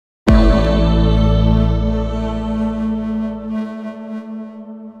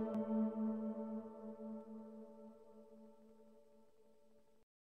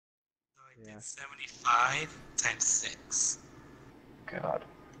75 times 6. God.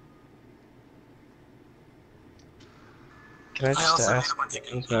 Can I just also ask need a bunch of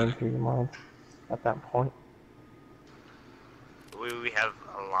what's going through your mind at that point? We have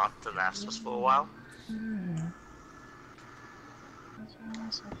a lot to last us for a while.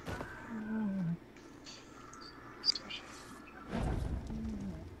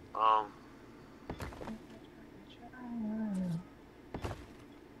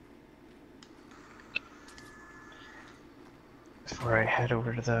 Before I head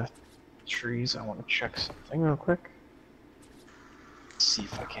over to the trees, I want to check something real quick. See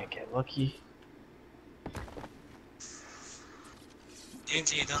if I can't get lucky.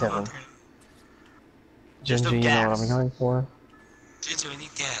 Ginger, Kevin. Just Ginger, no you know what gas. I'm going for? Ginger, we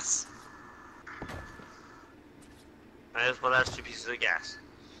need gas. I just want to 2 pieces of gas.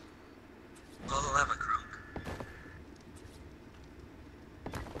 Well, they'll have a crunk.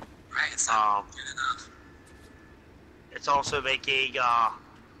 Right, it's not good enough. It's also making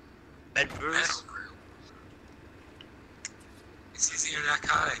bed brews. It's using your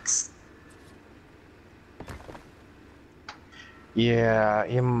narcotics. Yeah,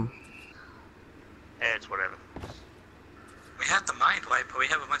 It's whatever. We have the mind wipe, but we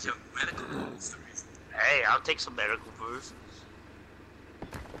have a bunch of medical for some reason. Hey, I'll take some medical brews.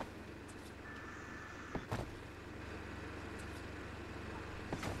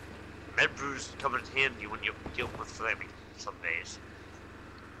 Med brews come in handy when you're dealing with flaming some days.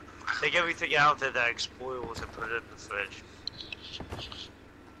 Take everything out that spoils and put it in the fridge.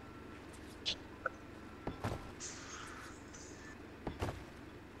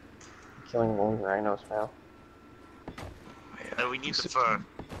 killing more rhinos now. And we need the fur.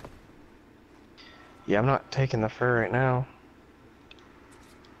 Yeah, I'm not taking the fur right now.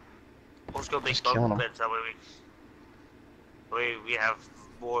 Let's go make Just killing bunk 'em. beds, that way we have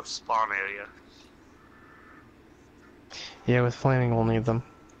more spawn area. Yeah, with flaming we'll need them.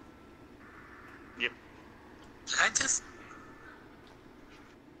 Yep. Did I just...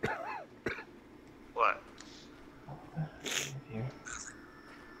 What?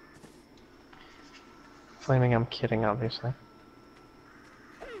 Flaming, I'm kidding, obviously.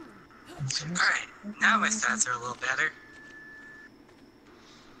 Alright, now my stats are a little better.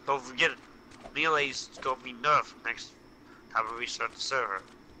 Don't forget, Melee's gonna be nerfed next time we restart the server.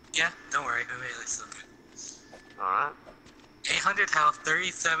 Yeah, don't worry, my melee's still good. Alright? 800 health,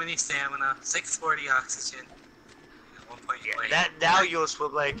 3070 stamina, 640 oxygen, and 1 point Yeah, weight. that now you'll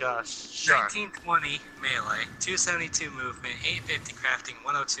swim like a shark. 1920 melee, 272 movement, 850 crafting,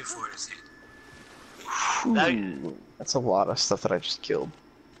 102 fortitude. Ooh, that's a lot of stuff that I just killed.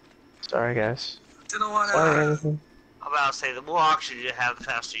 Sorry, guys. Didn't wanna... Sorry, anything. I'm about to say, the more oxygen you have, the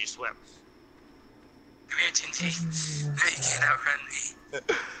faster you swim. Come here, Gingy. Now you can't outrun me.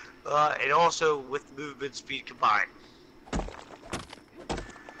 And also with movement speed combined. And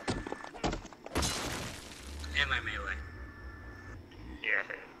my melee. Yeah.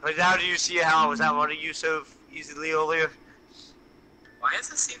 But now do you see how I was out running you so easily earlier? Why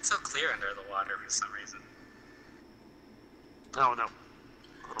does it seem so clear under the water for some reason? Oh no.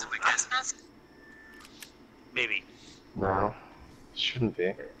 Is it my gas mask? Maybe. No, shouldn't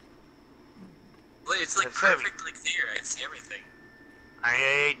be. Well, it's like It's heavy. perfectly clear, I see everything.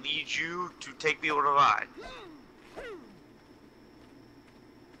 I need you to take me on a ride.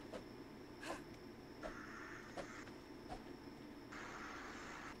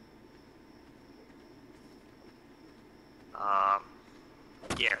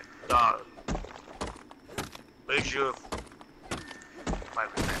 Yeah, where's your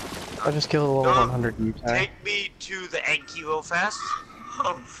 5%? I just killed a level 100 Utah. Take me to the Enki real fast.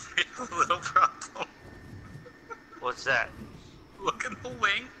 Oh, we have a little problem. What's that? Look at the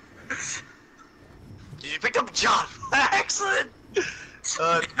wing. Did you pick up John? Excellent! We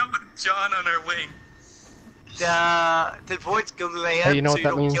have a John on our wing. The points go to the Hey, you know so what you that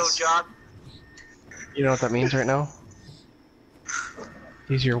don't means? kill John. You know what that means right now?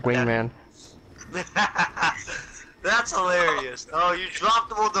 He's your wingman. That's hilarious. Oh, you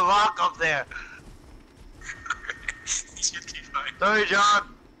dropped him on the rock up there. He should be fine. Sorry,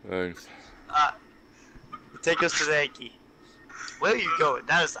 John. Thanks. Take us to the Yankee. Where are you going?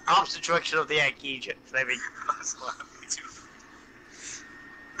 That is the opposite direction of the Yankee, Fleming. I was laughing too.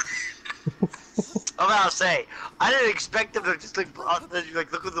 I'm about to say, I didn't expect them to just like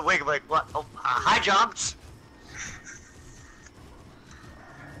look at the wing. I'm like, what? Oh, hi, John.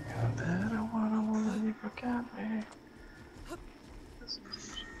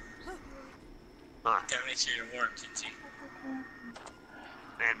 Gotta make sure you're warm, Gingy.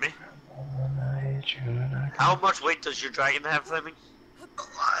 And me? How much weight does your dragon have, Fleming? A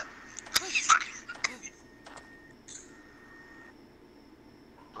lot.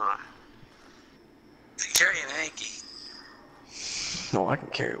 Alright. Carry an Anki. No, I can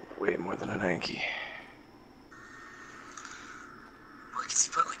carry way more than an Anki. Well, because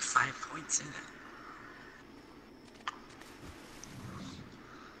you put like 5 points in it.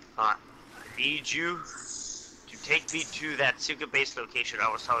 Alright. I need you to take me to that secret base location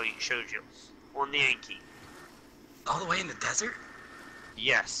I was telling you, showed you. On the Yankee. All the way in the desert?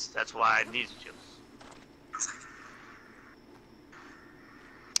 Yes, that's why I needed you. One second.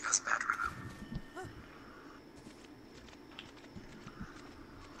 That was a bad run up.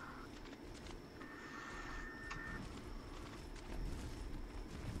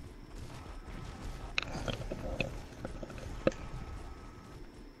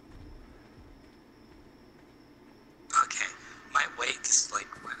 Okay, my weight just like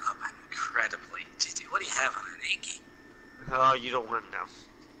went up incredibly. GG, what do you have on an Anki? Oh, you don't win now.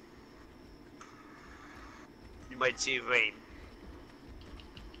 You might see rain.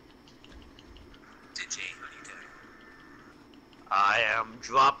 GG, what are you doing? I am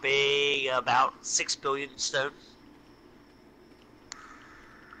dropping about 6 billion stone.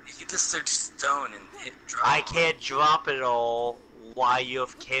 You can just search stone and hit drop. I can't drop it all while you're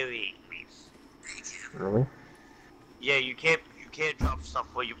carrying me. Thank you. Really? Yeah, you can't drop stuff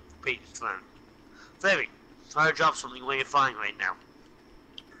while you're being thrown. Fleming, try to drop something when you're flying right now.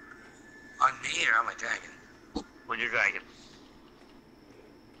 On me or on my dragon? When you're dragging.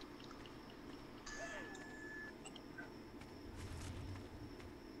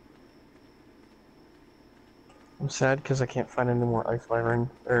 I'm sad because I can't find any more ice wyvern,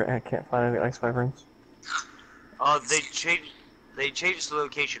 or I can't find any ice wyverns. Oh, they changed the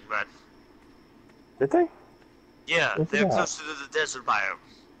location, Brad. Did they? Yeah, Where's they're that? closer to the desert biome.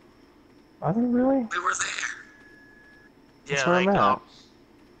 Are they really? We were there. That's Yeah, where I'm like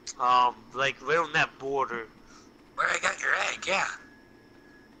at. like right on that border. Where I got your egg, yeah.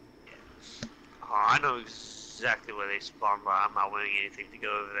 Oh, I know exactly where they spawn, but I'm not winning anything to go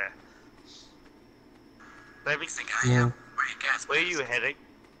over there. Baby, You think I am? Where you guys? where are you heading?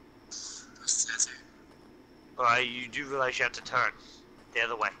 This desert. Alright, you do realize you have to turn. The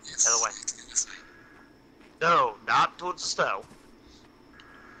other way. Yes, The other way. it's in this way. No, not towards the snow.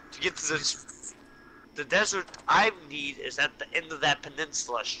 To get to the desert I need is at the end of that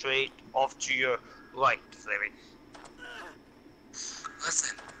peninsula, straight off to your right, Fleming.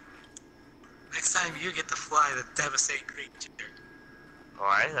 Listen. Next time you get to fly the devastating creature.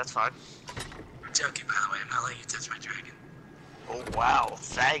 Alright, that's fine. I'm joking, by the way. I'm not letting you touch my dragon. Oh wow,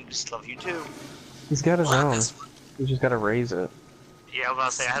 thanks, love you too. He's got his Well, own. this one. You just gotta raise it. Yeah, I'm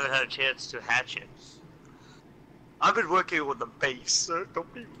about to say, I haven't had a chance to hatch it. I've been working on the base, sir.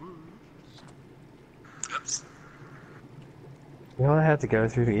 Don't be rude. Oops. You know what I had to go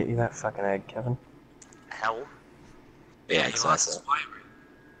through to get you that fucking egg, Kevin? Hell. Yeah, he exactly. lost his wyvern.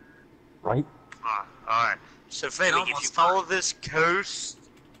 Right? Alright. So, Fleming, if you almost follow this coast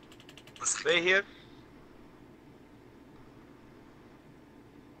Listen. right here,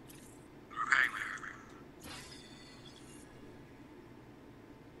 Repairing my armor.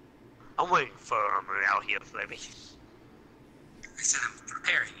 I'm waiting for armor out here, Fleming. I said I'm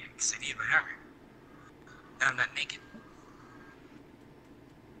preparing it because I need my armor. And I'm not naked.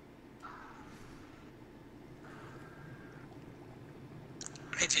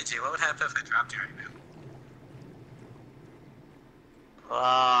 Hey, GG, what would happen if I dropped you right now?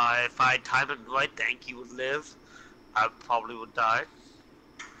 If I timed it right, think you would live. I probably would die.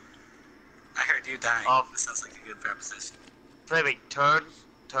 I heard you dying. Oh. This sounds like a good proposition. Fleming, turn,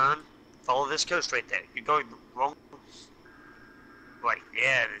 follow this coast right there. You're going wrong. Right,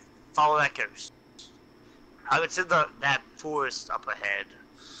 yeah, follow that coast. It's in that forest up ahead,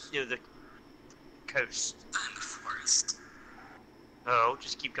 near the coast. I'm the forest. No,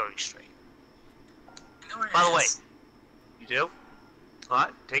 just keep going straight. You know where By it the way, is? you do?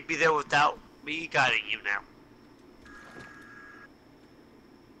 Alright, take me there without me guiding you now.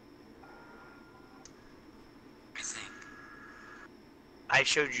 I think. I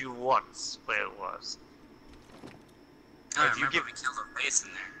showed you once where it was. Oh, I If you remember give- we killed a base in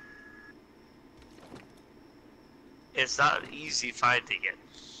there. It's not easy finding it.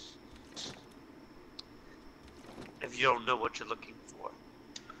 If you don't know what you're looking for.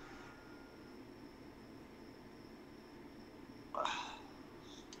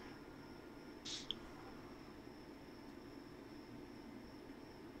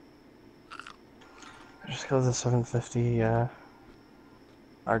 Just go to the 750,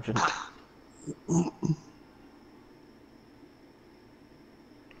 Argent. And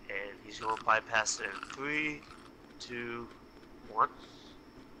he's going to bypass it in 3, 2, 1.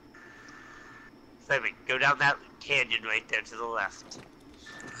 Fleming, go down that canyon right there to the left.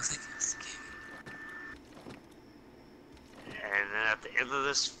 Looks like it's the And then at the end of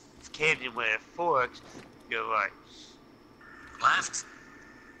this canyon where it forks, you're right. left.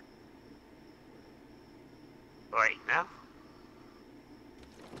 Right now.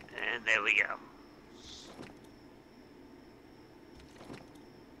 And there we go.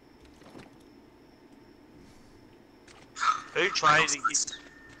 Are you trying to get...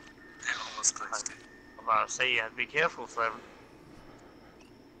 I almost clinched it. I'm about to say you have to be careful, Flem.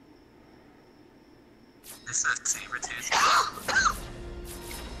 This is a saber tooth.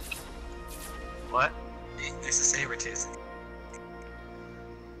 What? There's a saber tooth.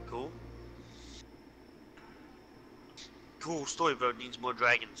 Cool. Cool story, bro. Needs more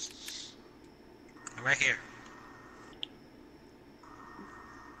dragons. I'm right here.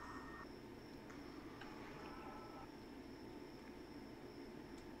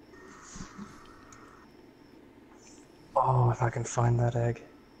 Oh, if I can find that egg.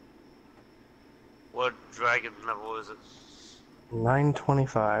 What dragon level is it?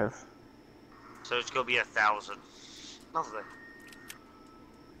 925. So it's gonna be 1,000. Lovely.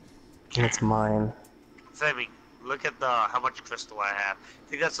 It's mine. Fleming, look at how much crystal I have.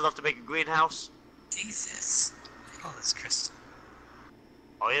 Think that's enough to make a greenhouse? Jesus. Look at all this crystal.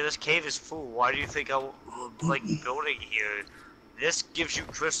 Oh yeah, this cave is full. Why do you think I like building here? This gives you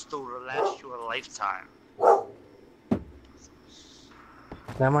crystal to last you a lifetime.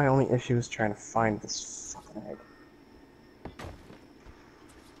 Now my only issue is trying to find this fucking egg.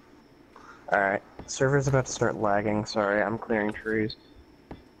 Alright, server's about to start lagging. Sorry, I'm clearing trees.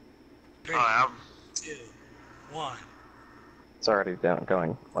 3, Alright, 2, 1. It's already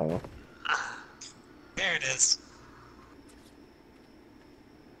going. There it is.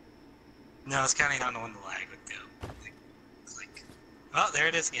 No, it's counting down to when the lag would go. Click. Oh, there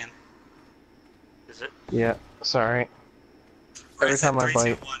it is again. is it? Yeah, sorry. Every time I 3,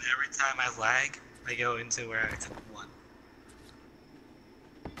 bite. 2, 1. Every time I lag, I go into where I took 1.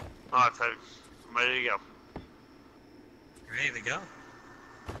 Alright, Fleming. I'm ready to go. Ready to go?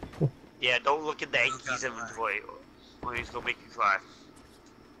 Yeah, don't look at the Oh, Yankees God, inventory, or he's gonna make you cry.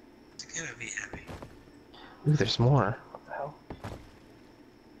 It's gonna be heavy. Ooh, there's more. What the hell?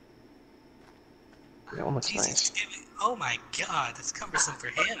 That one looks Jesus, nice. give me. Oh my god, it's cumbersome for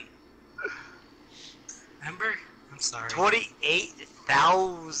him. Remember? I'm sorry.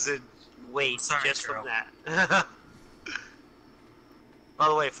 28,000 weight Sorry, just girl. from that. By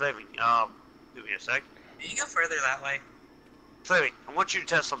the way, Fleming, give me a sec. Can you go further that way? Fleming, I want you to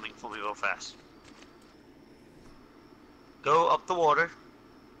test something for me real fast. Go up the water.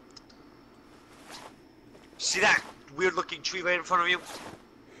 See that weird looking tree right in front of you?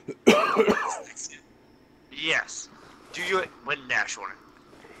 Next to you. Yes. Do your wind dash on it.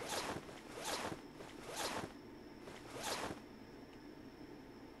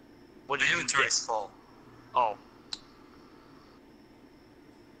 What My did you inventory's get? full. Oh.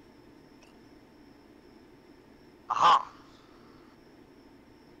 Aha.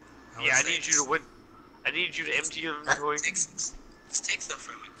 Yeah, I need you to win. I need you to empty your inventory. Just take stuff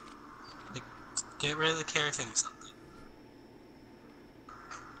from it. Like, get rid of the keratin or something.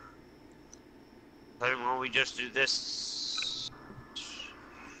 Why don't we just do this?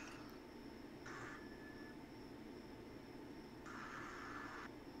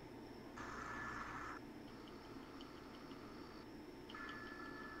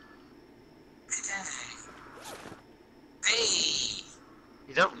 Hey!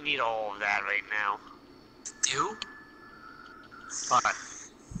 You don't need all of that right now. Do? But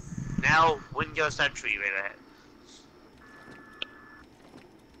now, when goes that tree right ahead?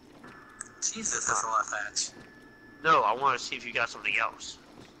 Jesus, that's a lot of thatch. No, I want to see if you got something else.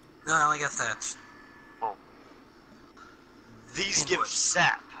 No, I only got thatch. Oh. These Oh, give boy.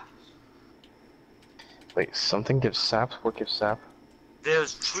 sap. Wait, something gives sap? What gives sap?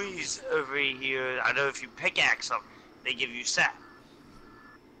 There's trees over here. I know if you pickaxe them, they give you sap.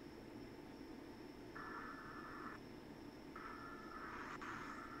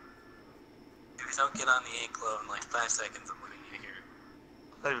 If you don't get on the ink glow in like 5 seconds, I'm putting you here.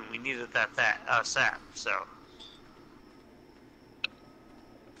 I mean, we needed that sap, so.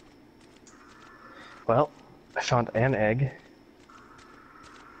 Well, I found an egg.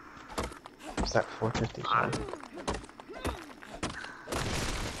 Is that 450?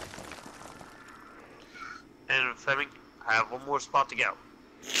 And Fleming, I have one more spot to go.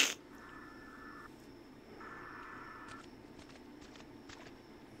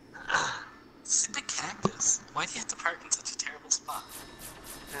 Sit in a cactus. Why do you have to park in such a terrible spot?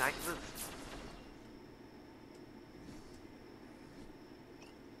 Yeah, I can move.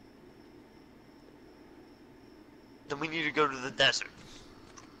 Then we need to go to the desert.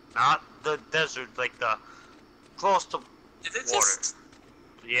 Not the desert, like the across the Did it water. just...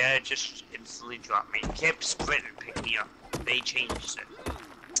 Yeah, it just instantly dropped me. It kept sprinting and pick me up. They changed it.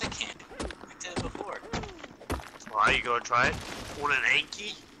 I can't. I did it before. Well, are you gonna try it? On an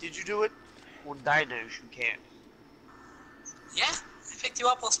Anki, did you do it? On Dinos, you can't. Yeah, I picked you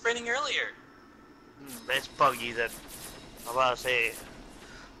up while sprinting earlier. That's buggy then. I'm about to say.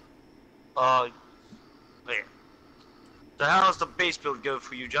 Yeah. So how's the base build go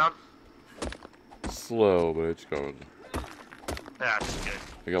for you, John? Slow, but it's going. That's good.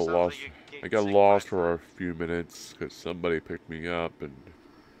 I got Sounds lost. like you're getting I got sick lost by for a few minutes because somebody picked me up and.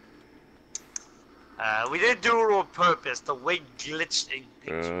 We didn't do it on purpose. The wing glitched and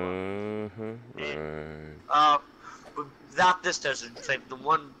picked you Right. up. But not this desert, like the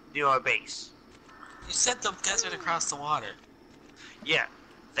one near our base. You said the desert across the water. Yeah,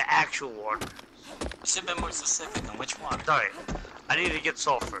 the actual one. You should have been more specific on which water. Sorry, I need to get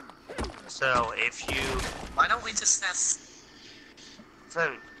sulfur. So if you, Why don't we just test...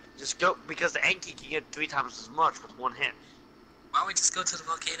 so just go, because the Anki can get 3 times as much with one hit. Why don't we just go to the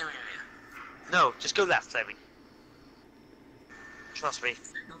volcano area? No, just go left, Fleming. Trust me.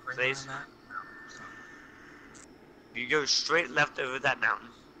 No bring Please. on that. You go straight left over that mountain.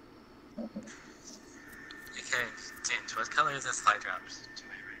 Okay, Tinge, what color is this light drops? To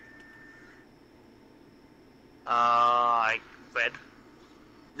my right. Red.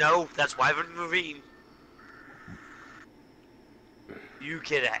 No, that's Wyvern Ravine. You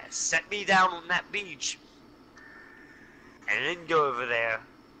can set me down on that beach, and then go over there.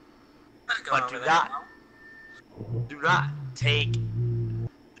 I'm not going But over do there, not- no. Do not take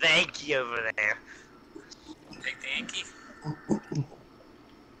the Anki over there. Take the Yankee.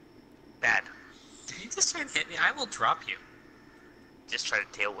 Bad. Did you just try and hit me? I will drop you. Just try to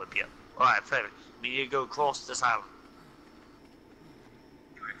tail whip you. Alright, Fleming. We need to go across this island.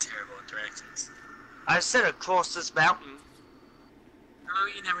 You are terrible at directions. I said across this mountain. No,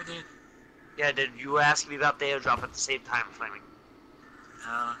 you never did. Yeah, did you ask me about the airdrop at the same time, Fleming?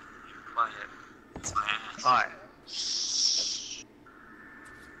 No, you were quiet. That's why I asked. Alright.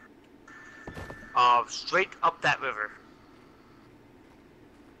 Straight up that river.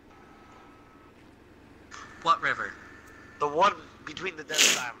 What river? The one between the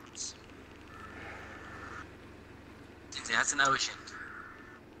desert islands. That's an ocean.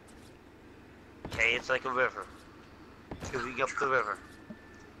 Okay, it's like a river. Moving up the river.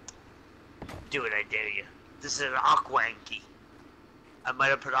 Do it, I dare you. This is an aqua Anki. I might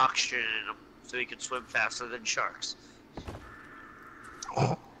have put oxygen in him so he could swim faster than sharks.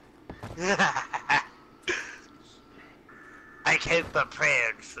 I came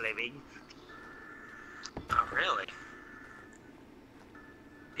prepared, Fleming. Oh, really?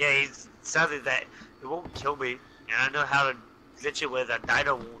 Yeah, he's something that it won't kill me, and I know how to glitch it where the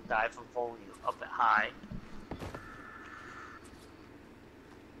dino won't die from falling up it high.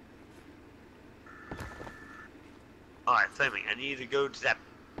 Alright, Fleming, I need to go to that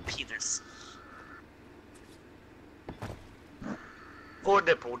penis. Or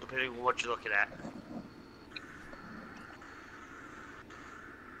nipple, depending on what you're looking at.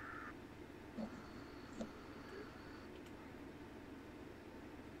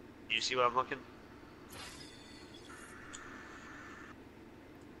 You see what I'm looking?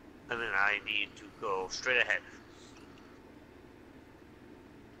 And then I need to go straight ahead.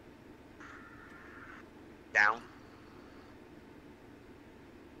 Down.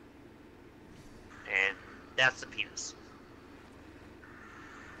 And that's the penis.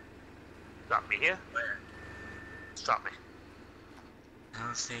 Drop me here. Where? Just drop me. I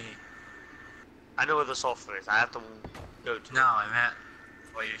don't see. I know where the sulfur is. I have to go to No, I meant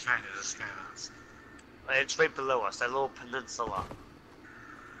what you're trying to describe us. it. It's right below us, that little peninsula.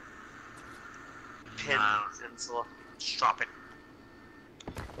 Peninsula. Just drop it.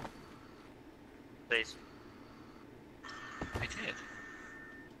 Please. I did.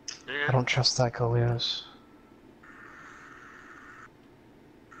 Yeah. I don't trust that Golios.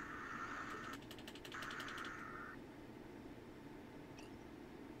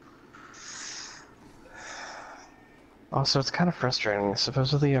 Also, it's kind of frustrating.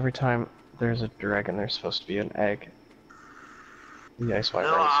 Supposedly every time there's a dragon, there's supposed to be an egg. The ice white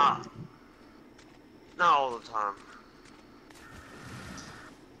No, rose. not all the time.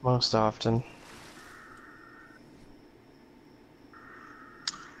 Most often.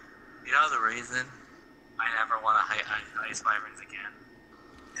 You know the reason I never want to ice wyverns again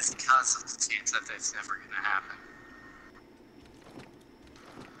is because of the chance that that's never going to happen.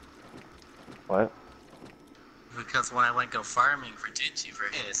 What? Because when I went go farming for Dingy for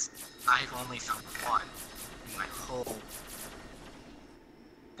his, I've only found one in my whole,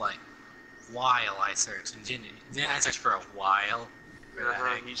 while I searched, and didn't I search for a while? For that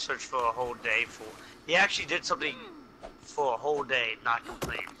egg? He searched for a whole day for. He actually did something for a whole day, not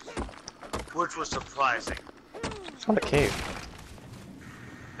complain, which was surprising. It's on the cave.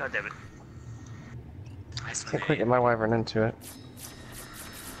 God damn it! I Can't quite get my wyvern into it.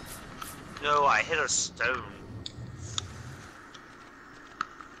 No, I hit a stone.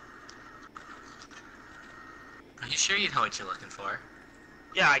 Are you sure you know what you're looking for?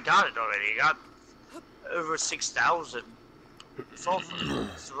 Yeah, I got it already. I got over 6,000 sulfur.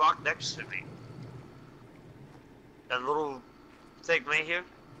 It's the rock next to me. That little thing right here.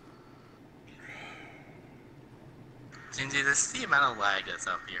 Gingy, this is the amount of lag that's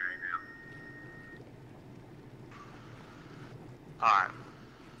up here right now. Alright.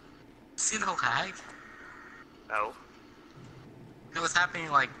 See the lag? No. It was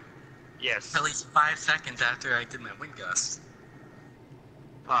happening like Yes. at least 5 seconds after I did my wind gust.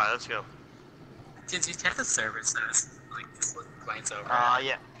 Alright, let's go. Gingy, check the server status. Like, just look, glance over.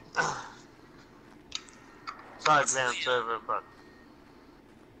 Yeah. Sorry, man, server, but.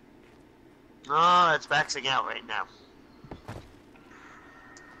 No, it's maxing out right now.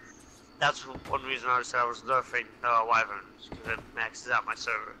 That's one reason I said I was nerfing wyverns, because it maxes out my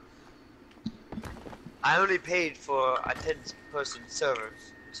server. I only paid for a 10-person server,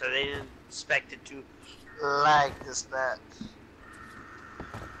 so they didn't expect it to lag this bad.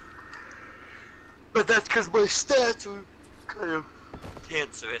 But that's because my stats were kind of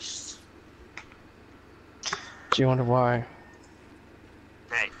cancerous. Do you wonder why?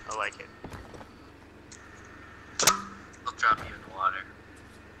 Hey, I like it. I'll drop you in the water.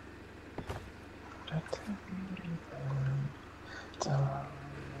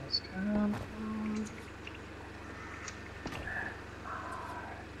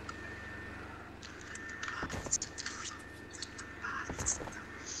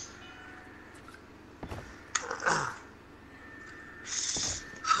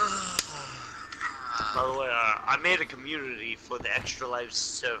 By the way, I made a community for the Extra Life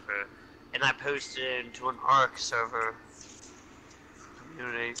server, and I posted it into an Ark server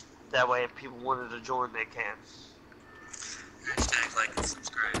community. That way, if people wanted to join, they can. Hashtag like and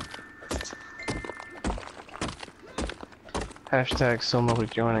subscribe. Hashtag still nobody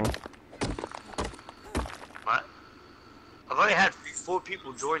joining. What? I've already had 4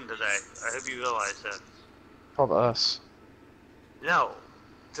 people join today. I hope you realize that. Called us. No.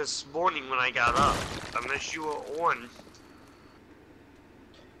 This morning when I got up, unless you were on.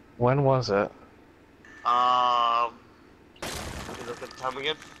 When was it? Can you look at the time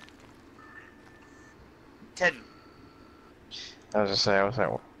again? 10. I was just saying,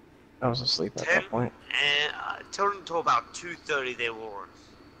 I was asleep at 10, that point. and turned until about 2:30 they were on.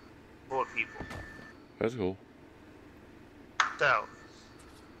 4 people. That's cool. So,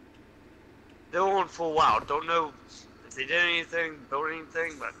 they were on for a while. Don't know if they did anything, built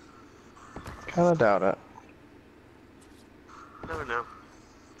anything, but Kinda doubt it. never know.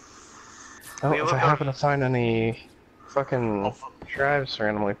 Oh, We if look I up- happen to find any fucking Oh, tribes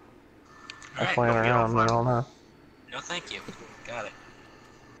randomly Alright, flying okay, I'll around, I find- don't know. no thank you. Got it.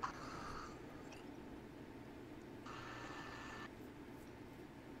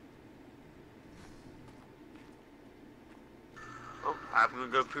 Oh, I'm gonna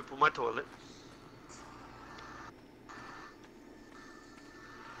go poop on my toilet.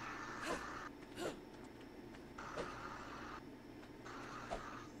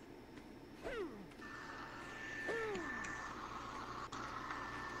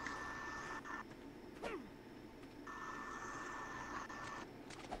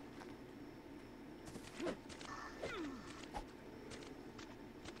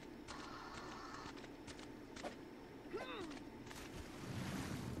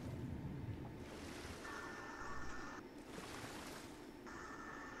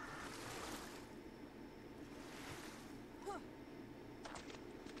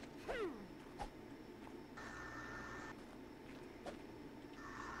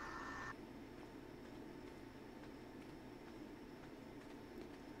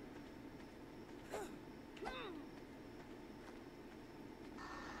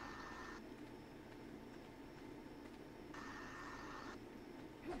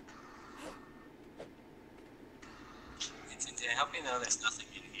 I hope you know there's nothing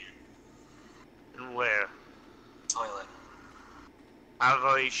in here. And where? Toilet. I've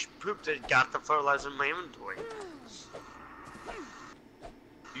already pooped and got the fertilizer in my inventory.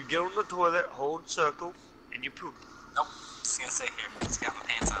 You get on the toilet, hold circle, and you poop. Nope. Just gonna sit here. Just got my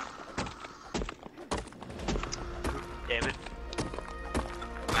pants on. Damn it.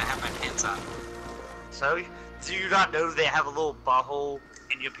 I have my pants on. So, Do you not know they have a little butthole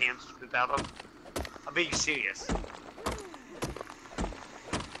in your pants to poop out of? I'm being serious.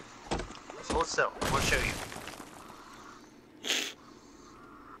 So hold still. I want to show you.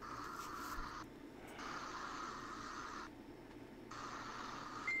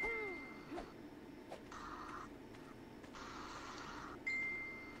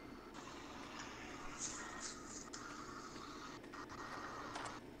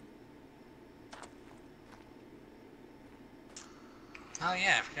 Oh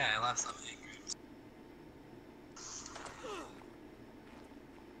yeah, I forgot. I love some of the groups.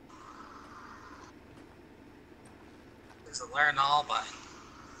 There's a learn all button.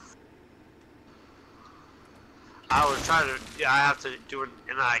 I was trying to. Yeah, I have to do an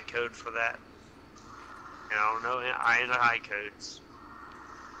NI code for that. You know, no NI codes.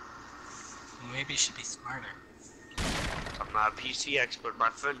 Maybe you should be smarter. I'm not a PC expert. My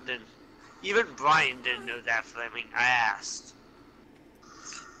friend didn't. Even Brian didn't know that, Fleming. I asked.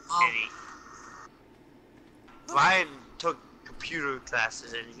 And Brian took computer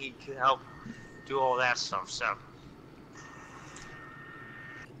classes and he could help do all that stuff, so.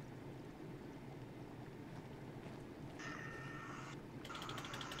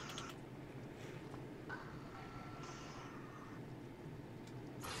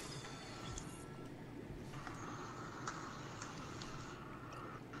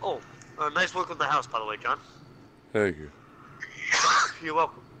 Oh, nice work on the house, by the way, John. Thank you. You're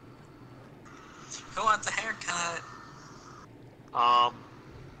welcome. Who wants a haircut? I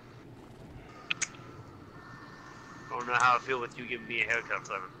don't know how I feel with you giving me a haircut,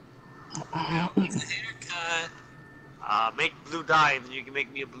 Fleming. Wants a haircut? Make blue dye and then you can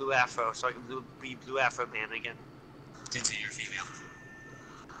make me a blue afro so I can be blue afro man again. Ginger, you're female.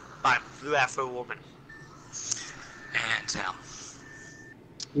 Fine, blue afro woman. And Tal.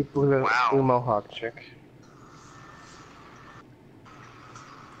 You blue, Wow. blue mohawk chick.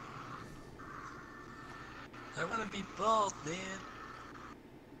 I wanna be bald, man.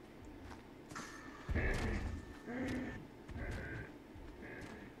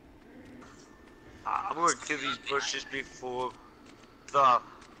 I'm gonna kill these bushes before the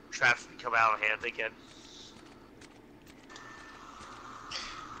traffic come out of hand again.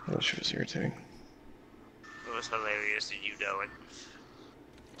 That shit was irritating. It was hilarious and you know it.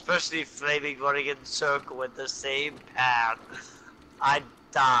 Especially Flaming running in circle in the same path. I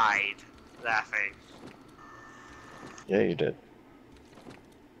died laughing. Yeah, you did.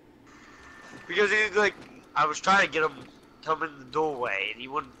 Because he was like, I was trying to get him come in the doorway and he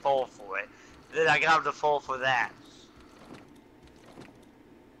wouldn't fall for it. Then I got him to fall for that.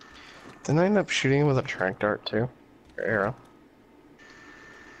 Didn't I end up shooting him with a track dart too? Or arrow?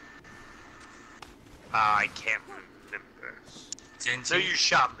 I can't remember. Ginger, So you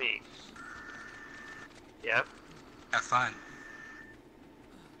shot me. Yep. have fun.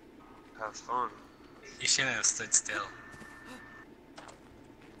 Have fun. You shouldn't have stood still.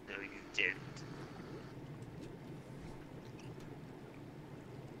 No, you didn't.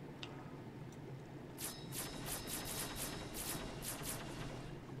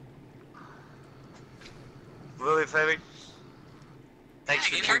 Really, Fleming?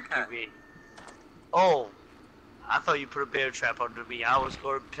 Thanks Yeah, for get a talking haircut. to me. Oh, I thought you put a bear trap under me. I was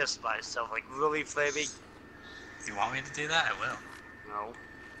going to piss myself. Like, really, Fleming? If you want me to do that, I will. No.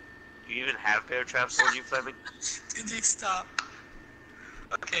 Do you even have bear traps on you, Fleming? Ginger, stop.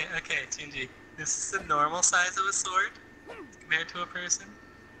 Okay, Ginger. This is the normal size of a sword compared to a person.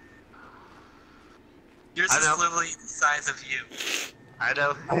 Yours I is know. literally the size of you. I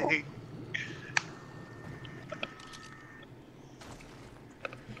know.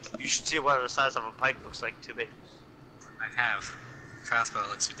 You should see what the size of a pike looks like to me. I have. Crossbow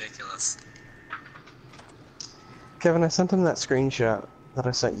looks ridiculous. Kevin, I sent him that screenshot that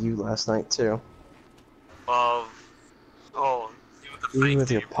I sent you last night too. Oh, You with the You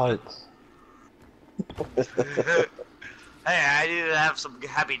with your butt. pikes. hey, I need to have some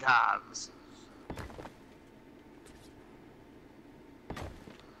happy times.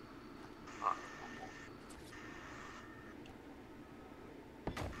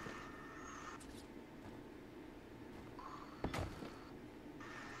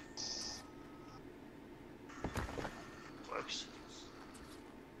 Whoops.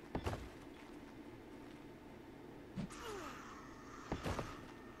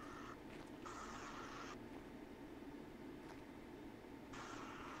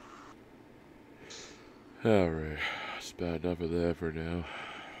 Alright, it's bad enough of that for now.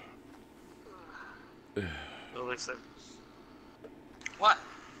 Oh, listen. What?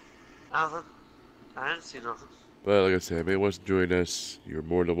 Nothing. I didn't see nothing. But like I said, if anyone wants to join us, you're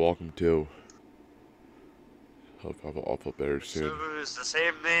more than welcome to. I'll feel better The soon. server is the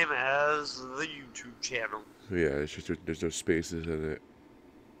same name as the YouTube channel. Yeah, it's just there's no spaces in it.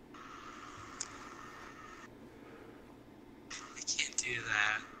 I can't do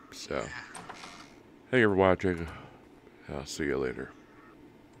that. So, thank you for watching. I'll see you later.